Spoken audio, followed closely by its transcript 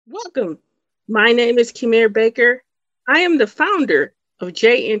Welcome. My name is Kimir Baker. I am the founder of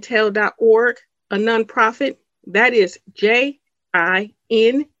jintel.org, a nonprofit that is jintel.org,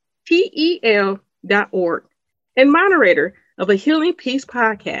 and moderator of a Healing Peace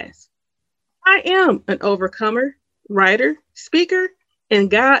podcast. I am an overcomer, writer, speaker,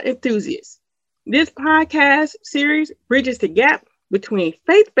 and God enthusiast. This podcast series bridges the gap between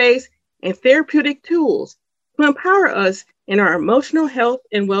faith-based and therapeutic tools to empower us in our emotional health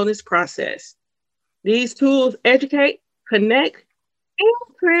and wellness process. These tools educate, connect, and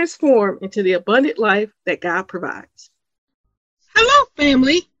transform into the abundant life that God provides. Hello,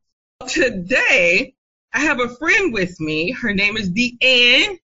 family. Today, I have a friend with me. Her name is Dee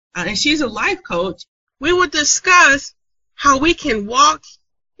Ann, and she's a life coach. We will discuss how we can walk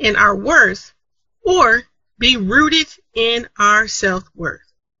in our worth or be rooted in our self-worth.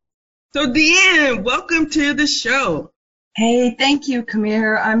 So, Dee Ann, welcome to the show. Hey, thank you,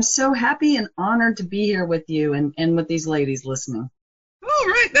 Kamir. I'm so happy and honored to be here with you and with these ladies listening. All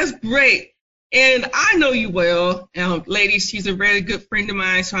right, that's great. And I know you well. Ladies, she's a very good friend of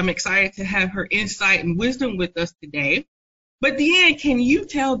mine, so I'm excited to have her insight and wisdom with us today. But Dee Ann, can you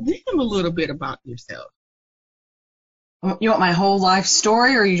tell them a little bit about yourself? You want my whole life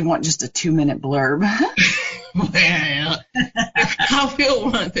story, or you want just a 2-minute blurb? Well, I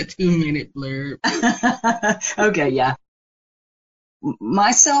will want the 2-minute blurb. Okay, yeah.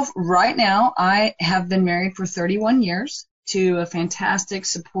 Myself, right now, I have been married for 31 years to a fantastic,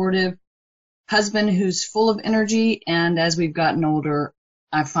 supportive husband who's full of energy, and as we've gotten older,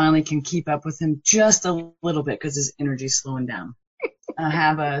 I finally can keep up with him just a little bit because his energy's slowing down. I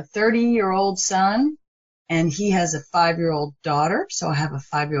have a 30-year-old son, and he has a 5-year-old daughter, so I have a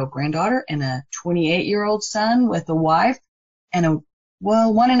 5-year-old granddaughter and a 28-year-old son with a wife and a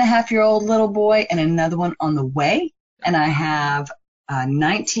 1.5-year-old little boy and another one on the way, and I have a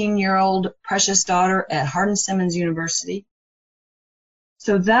 19-year-old precious daughter at Hardin-Simmons University.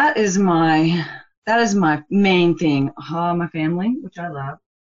 So that is my main thing. My family, which I love.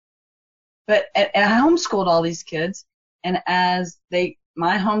 But I homeschooled all these kids, and as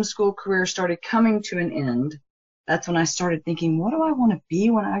my homeschool career started coming to an end, that's when I started thinking, what do I want to be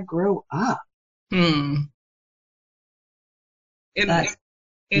when I grow up? And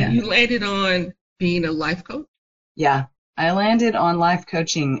you landed on being a life coach? Yeah, I landed on life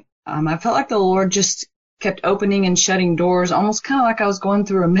coaching. I felt like the Lord just kept opening and shutting doors, almost kind of like I was going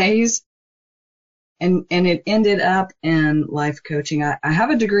through a maze. And it ended up in life coaching. I have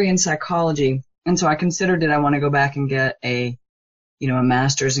a degree in psychology, and so I considered, did I want to go back and get a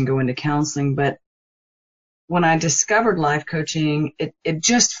master's and go into counseling? But when I discovered life coaching, it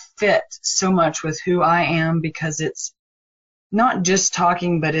just fit so much with who I am, because it's not just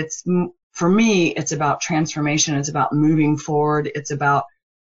talking, but for me, it's about transformation. It's about moving forward. It's about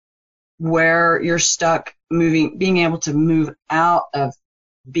where you're stuck, being able to move out of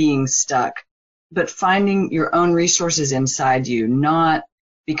being stuck, but finding your own resources inside you, not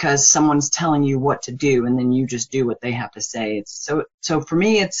because someone's telling you what to do and then you just do what they have to say. So for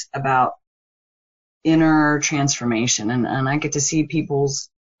me, it's about inner transformation, and I get to see people's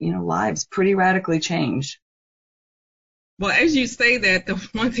lives pretty radically change. Well, as you say that, the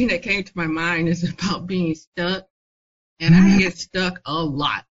one thing that came to my mind is about being stuck, and I get stuck a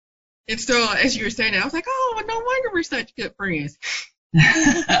lot. And so as you were saying that, I was like, oh, no wonder we're such good friends.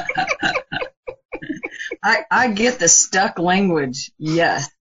 I get the stuck language, yes.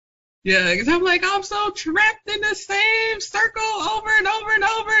 Yeah, because I'm like, I'm so trapped in the same circle over and over and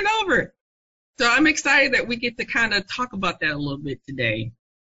over and over. So I'm excited that we get to kind of talk about that a little bit today.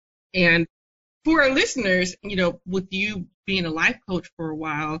 And for our listeners, with you being a life coach for a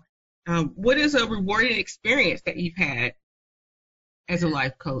while, what is a rewarding experience that you've had as a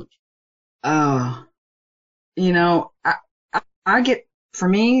life coach? Oh, I get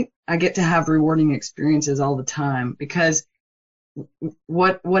to have rewarding experiences all the time, because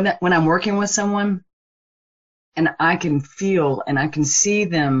when I'm working with someone and I can feel and I can see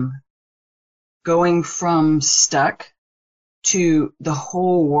them going from stuck to the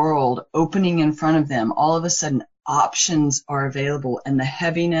whole world opening in front of them, all of a sudden options are available, and the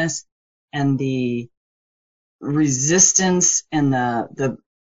heaviness and the resistance and the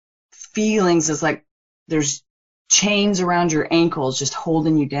feelings is like there's chains around your ankles just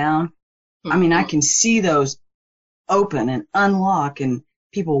holding you down. I mean, I can see those open and unlock, and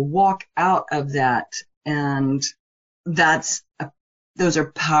people walk out of that, and those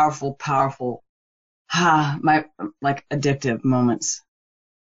are powerful, addictive moments.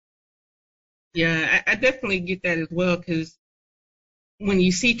 Yeah, I definitely get that as well, because when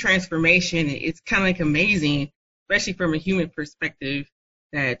you see transformation, it's kind of like amazing, especially from a human perspective.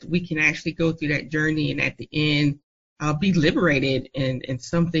 that we can actually go through that journey and at the end be liberated and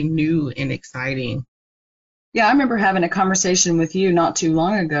something new and exciting. Yeah, I remember having a conversation with you not too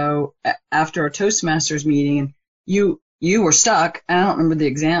long ago after a Toastmasters meeting, and you were stuck. I don't remember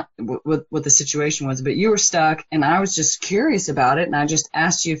the what the situation was, but you were stuck, and I was just curious about it, and I just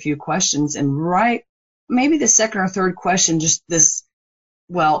asked you a few questions, and maybe the second or third question, just this,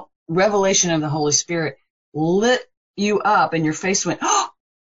 revelation of the Holy Spirit lit you up, and your face went, oh,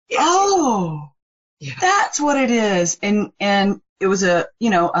 yeah. That's what it is, and it was a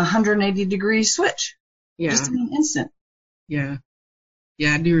 180-degree switch. Yeah. Just in an instant. Yeah.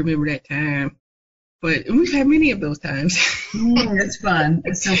 Yeah, I do remember that time. But we've had many of those times. It's fun.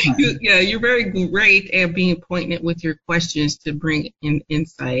 It's so fun. You're very great at being poignant with your questions to bring in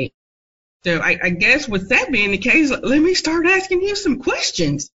insight. So I guess with that being the case, let me start asking you some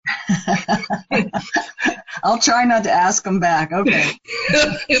questions. I'll try not to ask them back. Okay.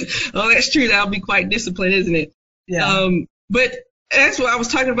 Oh, that's true. That'll be quite disciplined, isn't it? Yeah. But that's what I was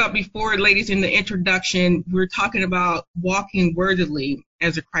talking about before, ladies, in the introduction. We're talking about walking worthily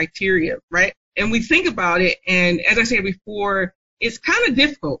as a criteria, right? And we think about it, and as I said before, it's kind of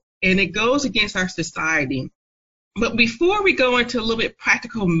difficult, and it goes against our society. But before we go into a little bit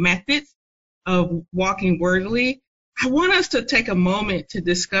practical methods of walking worthily, I want us to take a moment to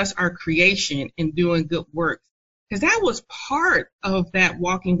discuss our creation and doing good works, because that was part of that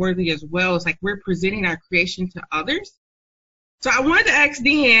walking worthily as well. It's like we're presenting our creation to others. So I wanted to ask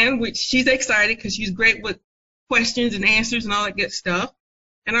Dee Ann, which she's excited because she's great with questions and answers and all that good stuff.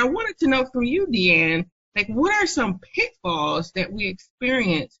 And I wanted to know from you, Dee Ann, like, what are some pitfalls that we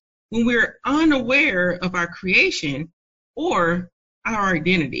experience when we're unaware of our creation or our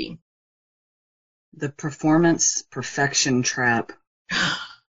identity? The performance perfection trap.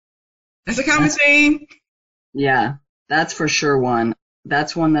 That's a common theme. Yeah, that's for sure one.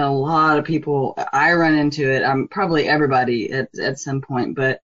 That's one that a lot of people, I run into it. Probably everybody at some point,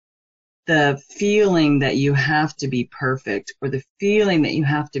 but the feeling that you have to be perfect, or the feeling that you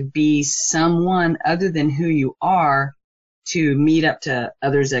have to be someone other than who you are to meet up to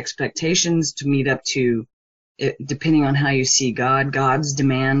others' expectations, to meet up to, depending on how you see God, God's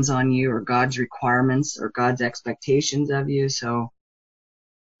demands on you, or God's requirements, or God's expectations of you. So,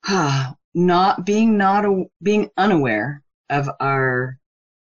 being unaware of our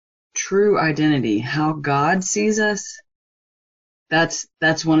true identity, how God sees us. That's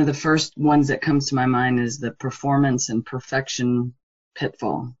one of the first ones that comes to my mind, is the performance and perfection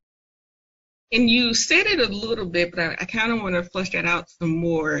pitfall. And you said it a little bit, but I kind of want to flesh that out some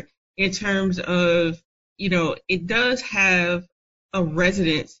more in terms of, it does have a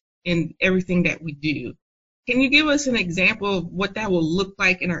residence in everything that we do. Can you give us an example of what that will look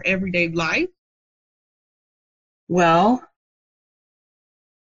like in our everyday life? Well,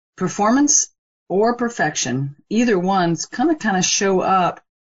 performance or perfection, either one's kind of show up.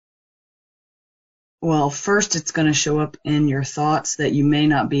 Well, first it's going to show up in your thoughts that you may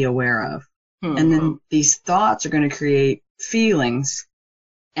not be aware of. Mm-hmm. And then these thoughts are going to create feelings,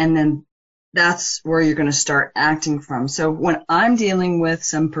 and then that's where you're going to start acting from. So when I'm dealing with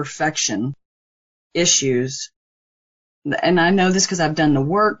some perfection issues, and I know this because I've done the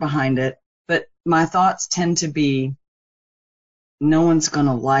work behind it, but my thoughts tend to be, no one's going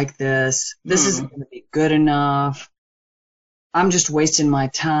to like this. This isn't going to be good enough. I'm just wasting my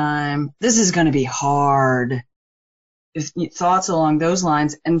time. This is going to be hard. Thoughts along those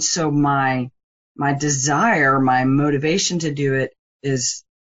lines. And so my desire, my motivation to do it is,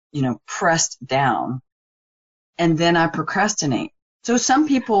 pressed down. And then I procrastinate. So some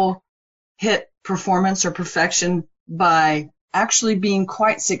people hit performance or perfection by actually being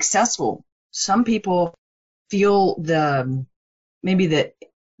quite successful. Some people feel maybe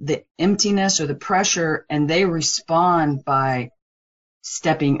the emptiness or the pressure, and they respond by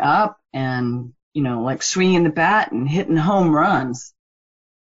stepping up and, like swinging the bat and hitting home runs.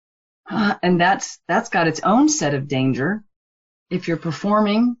 And that's got its own set of danger. If you're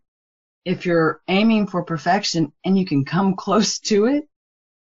performing, if you're aiming for perfection and you can come close to it,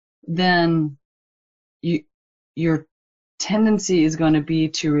 then your tendency is going to be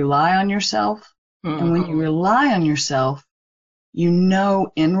to rely on yourself. Mm-hmm. And when you rely on yourself,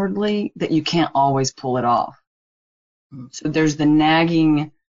 inwardly that you can't always pull it off. So there's the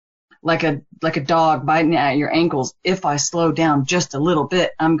nagging, like a dog biting at your ankles. If I slow down just a little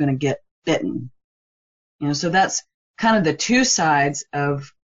bit, I'm going to get bitten. So that's kind of the two sides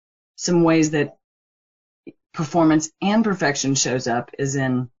of some ways that performance and perfection shows up, is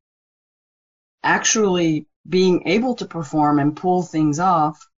in actually being able to perform and pull things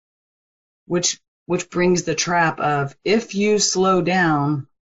off, which which brings the trap of, if you slow down,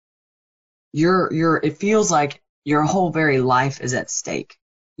 it feels like your whole very life is at stake.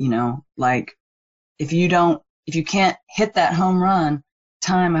 Like if you can't hit that home run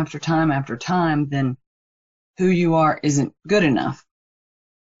time after time after time, then who you are isn't good enough.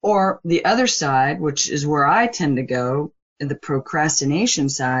 Or the other side, which is where I tend to go, the procrastination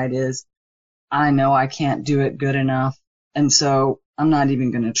side, is I know I can't do it good enough, and so I'm not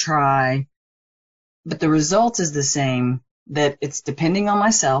even going to try. But the result is the same, that it's depending on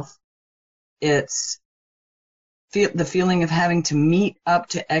myself. It's the feeling of having to meet up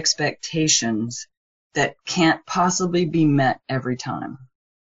to expectations that can't possibly be met every time.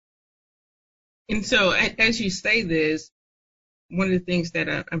 And so as you say this, one of the things that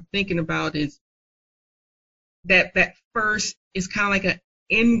I'm thinking about is that first is kind of like an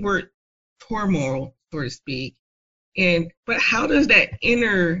inward turmoil, so to speak. But how does that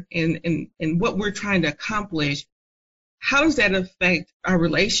inner and what we're trying to accomplish, how does that affect our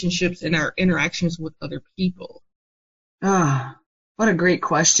relationships and our interactions with other people? What a great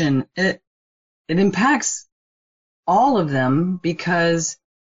question. It impacts all of them, because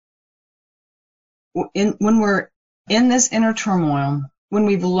when we're in this inner turmoil, when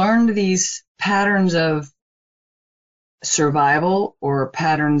we've learned these patterns of survival or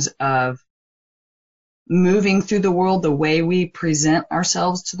patterns of moving through the world the way we present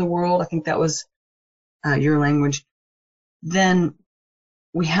ourselves to the world, I think that was your language, then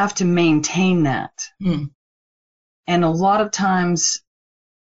we have to maintain that. And a lot of times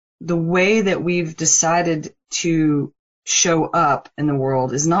the way that we've decided to show up in the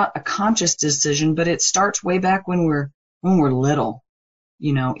world is not a conscious decision, but it starts way back when we're little,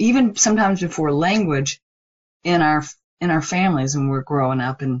 even sometimes before language in our families when we're growing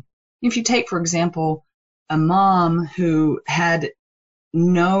up. And if you take, for example, a mom who had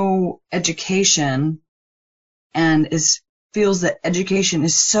no education and feels that education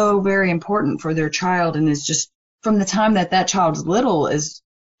is so very important for their child, and is just from the time that child's little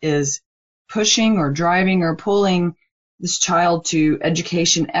is pushing or driving or pulling this child to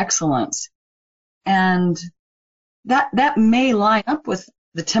education excellence. And that may line up with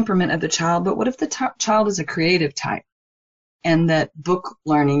the temperament of the child, but what if the child is a creative type, and that book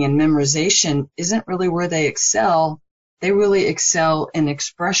learning and memorization isn't really where they excel? They really excel in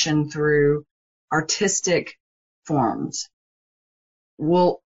expression through artistic forms.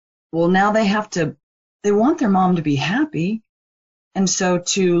 Well, now they want their mom to be happy. And so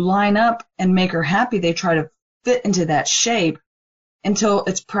to line up and make her happy, they try to fit into that shape until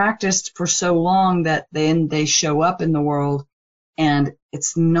it's practiced for so long that then they show up in the world and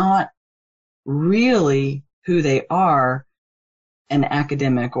it's not really who they are, an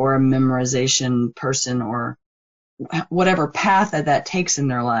academic or a memorization person or whatever path that takes in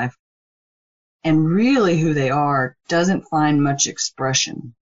their life. And really who they are doesn't find much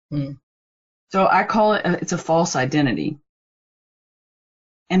expression. So I call it's a false identity.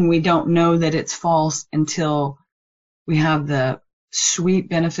 And we don't know that it's false until we have the sweet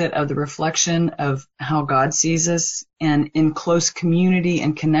benefit of the reflection of how God sees us, and in close community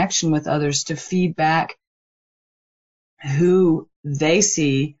and connection with others to feed back who they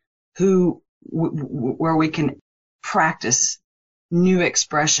see, where we can practice new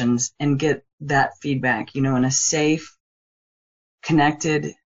expressions and get that feedback, in a safe,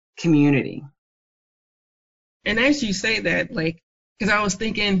 connected community. And as you say that, because I was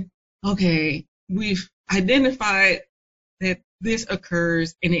thinking, okay, we've identified that this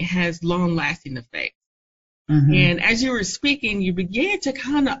occurs and it has long-lasting effects. And as you were speaking, you began to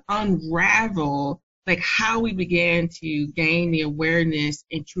kind of unravel how we began to gain the awareness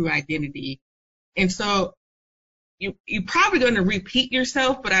and true identity. And so you're probably going to repeat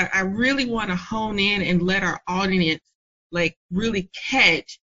yourself, but I really want to hone in and let our audience really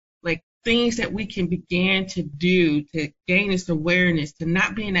catch things that we can begin to do to gain this awareness, to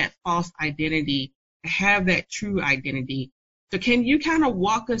not be in that false identity, to have that true identity. So can you kind of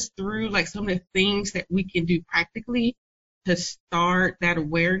walk us through some of the things that we can do practically to start that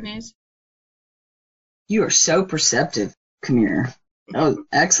awareness? You are so perceptive, Kamir. That was an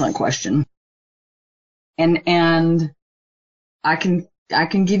excellent question. And I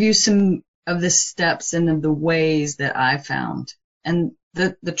can give you some of the steps and of the ways that I found. And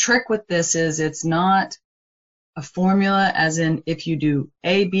the trick with this is it's not a formula as in if you do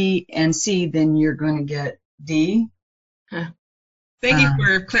A, B, and C, then you're going to get D. Thank you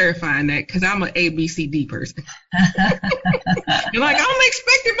for clarifying that, because I'm an A, B, C, D person. You're I'm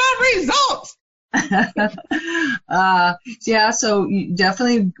expecting my results. So you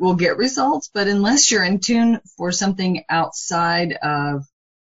definitely will get results, but unless you're in tune for something outside of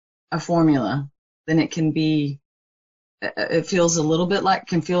a formula, then it can feel a little bit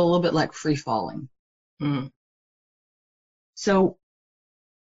like free falling. Mm. So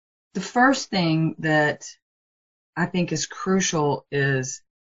the first thing that I think is crucial is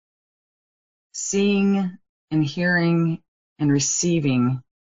seeing and hearing and receiving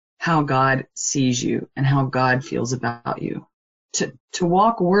how God sees you and how God feels about you. To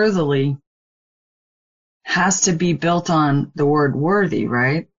walk worthily has to be built on the word worthy,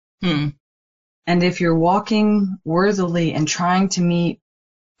 right? Mm. And if you're walking worthily and trying to meet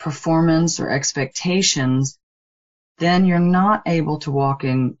performance or expectations, then you're not able to walk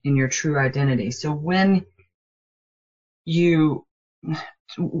in your true identity. So one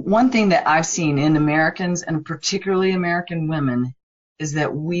thing that I've seen in Americans, and particularly American women, is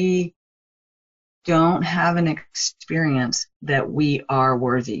that we don't have an experience that we are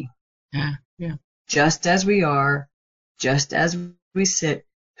worthy. Yeah. Yeah. Just as we are, just as we sit,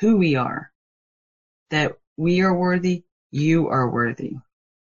 who we are, that we are worthy, you are worthy.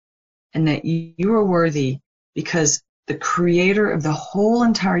 And that you are worthy because the creator of the whole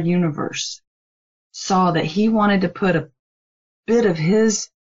entire universe saw that he wanted to put a bit of his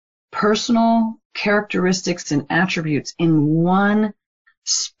personal characteristics and attributes in one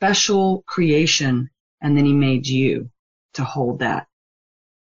special creation, and then he made you to hold that.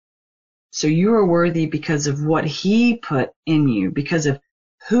 So you are worthy because of what he put in you, because of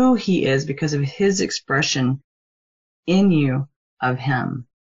who he is, because of his expression in you of him.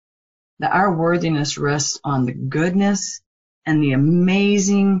 That our worthiness rests on the goodness and the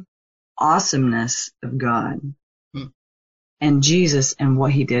amazing awesomeness of God and Jesus and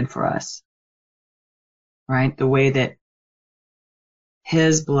what he did for us, right? The way that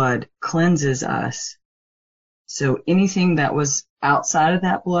his blood cleanses us. So anything that was outside of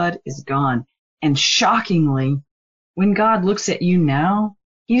that blood is gone. And shockingly, when God looks at you now,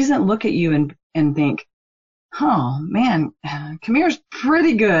 he doesn't look at you and think, oh man, Kamira's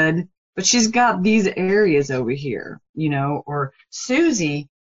pretty good, but she's got these areas over here, or Susie,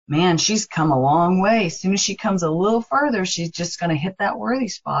 man, she's come a long way. As soon as she comes a little further, she's just going to hit that worthy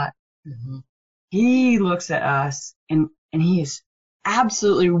spot. Mm-hmm. He looks at us and he is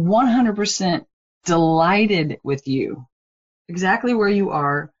absolutely 100% delighted with you, exactly where you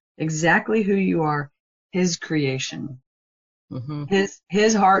are, exactly who you are, his creation. Mm-hmm.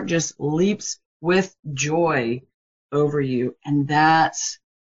 His heart just leaps with joy over you, and that's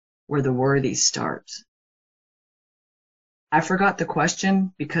where the worthy starts. I forgot the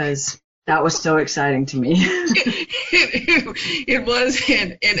question because that was so exciting to me. It was,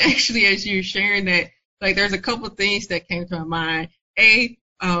 and actually, as you're sharing that, like, there's a couple of things that came to my mind.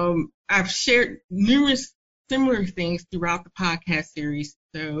 I've shared numerous similar things throughout the podcast series,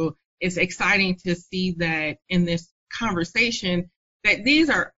 so it's exciting to see that in this conversation that these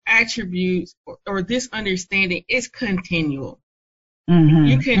are attributes or this understanding is continual. Mm-hmm,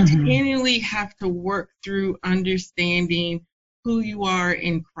 you continually have to work through understanding who you are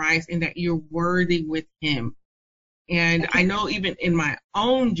in Christ and that you're worthy with him. And I know even in my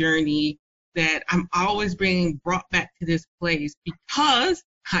own journey that I'm always being brought back to this place because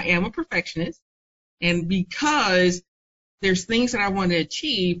I am a perfectionist and because there's things that I want to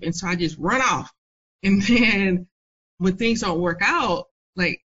achieve. And so I just run off. And then when things don't work out,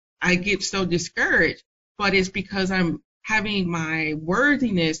 like, I get so discouraged, but it's because I'm having my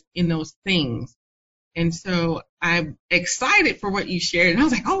worthiness in those things. And so I'm excited for what you shared. And I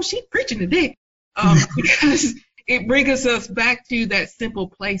was like, oh, she's preaching today. Because it brings us back to that simple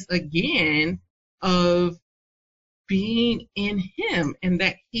place again of being in him and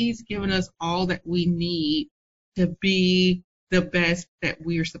that he's given us all that we need to be the best that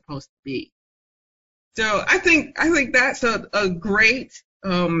we're supposed to be. So I think that's a great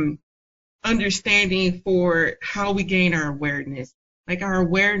understanding for how we gain our awareness. Like, our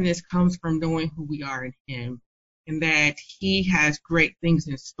awareness comes from knowing who we are in him and that he has great things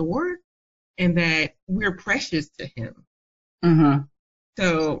in store and that we're precious to him. Mm-hmm.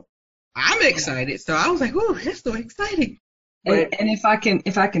 So I'm excited. So I was like, "Ooh, that's so exciting!" But, and if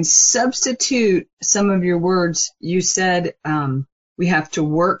I can substitute some of your words, you said we have to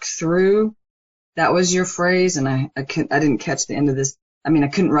work through. That was your phrase, and I didn't catch the end of this. I mean, I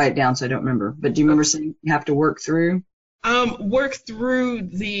couldn't write it down, so I don't remember. But do you remember saying you have to work through? Work through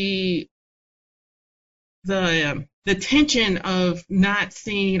the tension of not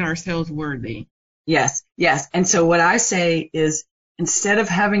seeing ourselves worthy. Yes. And so what I say is, instead of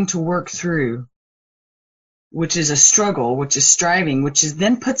having to work through, which is a struggle, which is striving, which is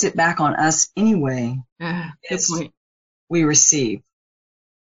then puts it back on us anyway. Good point. We receive.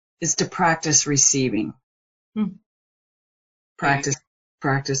 Is to practice receiving. Practice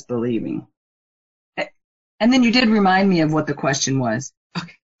believing. And then you did remind me of what the question was.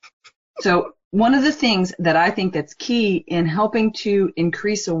 Okay. So one of the things that I think that's key in helping to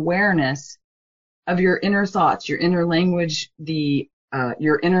increase awareness of your inner thoughts, your inner language,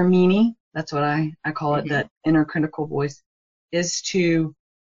 your inner meaning, that's what I call it, that inner critical voice, is to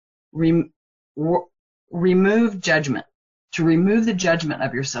remove judgment, to remove the judgment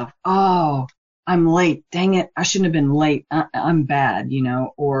of yourself. Oh, I'm late. Dang it. I shouldn't have been late. I'm bad,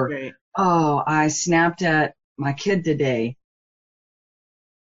 or, Right. oh, I snapped at my kid today.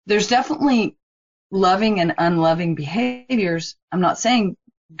 There's definitely loving and unloving behaviors. I'm not saying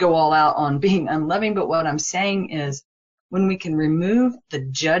go all out on being unloving, but what I'm saying is when we can remove the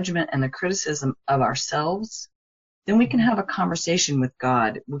judgment and the criticism of ourselves, then we can have a conversation with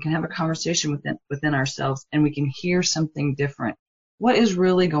God. We can have a conversation within ourselves, and we can hear something different. What is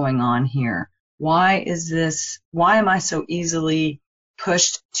really going on here? Why am I so easily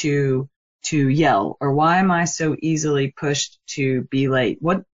pushed to yell? Or why am I so easily pushed to be late?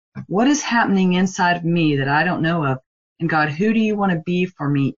 What is happening inside of me that I don't know of? And God, who do you want to be for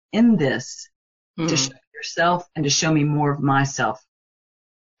me in this to show yourself and to show me more of myself?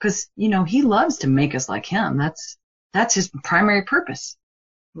 Because, he loves to make us like him. That's his primary purpose,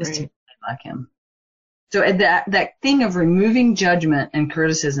 is to be like him. So that thing of removing judgment and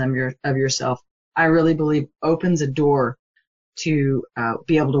criticism of yourself, I really believe opens a door to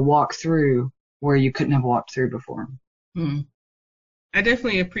be able to walk through where you couldn't have walked through before. I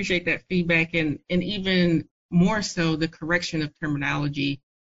definitely appreciate that feedback, and even more so the correction of terminology,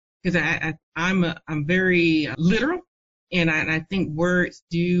 because I'm very literal, and I think words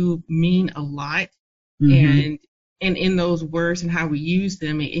do mean a lot, and in those words and how we use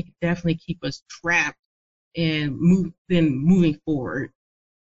them, it definitely keep us trapped and moving forward.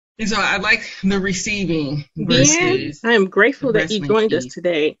 And so I like the receiving versus I am grateful that you joined us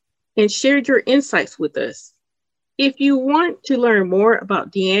today and shared your insights with us. If you want to learn more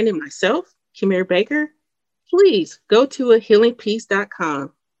about Dee Ann and myself, Kimera Baker, please go to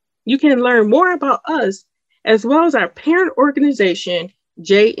ahealingpeace.com. You can learn more about us as well as our parent organization,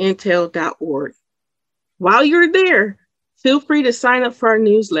 jintel.org. While you're there, feel free to sign up for our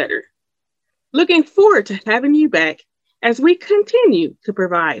newsletter. Looking forward to having you back as we continue to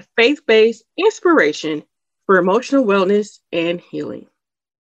provide faith-based inspiration for emotional wellness and healing.